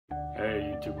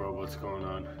Hey YouTube world, what's going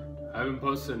on? I haven't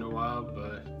posted in a while,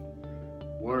 but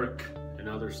work and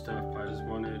other stuff. I just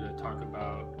wanted to talk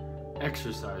about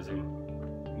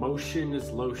exercising. Motion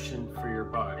is lotion for your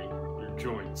body, your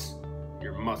joints,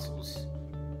 your muscles.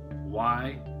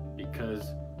 Why?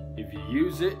 Because if you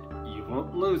use it, you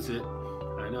won't lose it.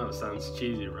 I know it sounds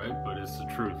cheesy, right? But it's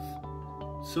the truth.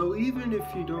 So even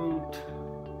if you don't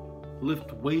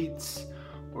lift weights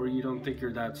or you don't think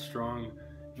you're that strong,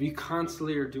 if you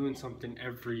constantly are doing something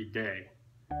every day,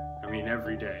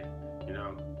 you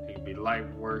know, it can be light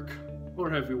work or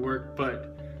heavy work,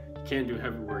 but you can't do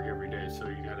heavy work every day, so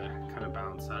you gotta kind of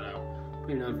balance that out.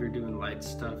 But, if you're doing light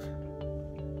stuff,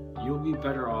 you'll be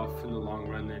better off in the long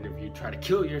run than if you try to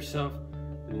kill yourself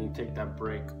and then you take that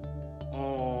break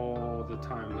all the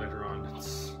time later on.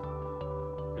 It's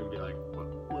gonna be like,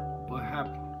 what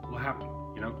happened,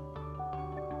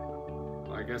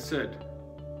 Like I said,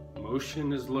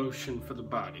 motion is lotion for the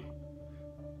body.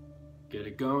 Get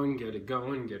it going, get it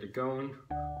going, get it going.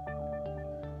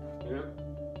 Yeah.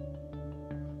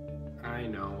 I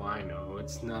know,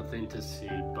 it's nothing to see,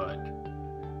 but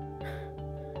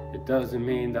it doesn't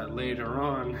mean that later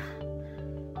on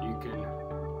you can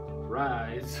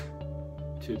rise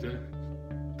to the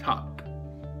top.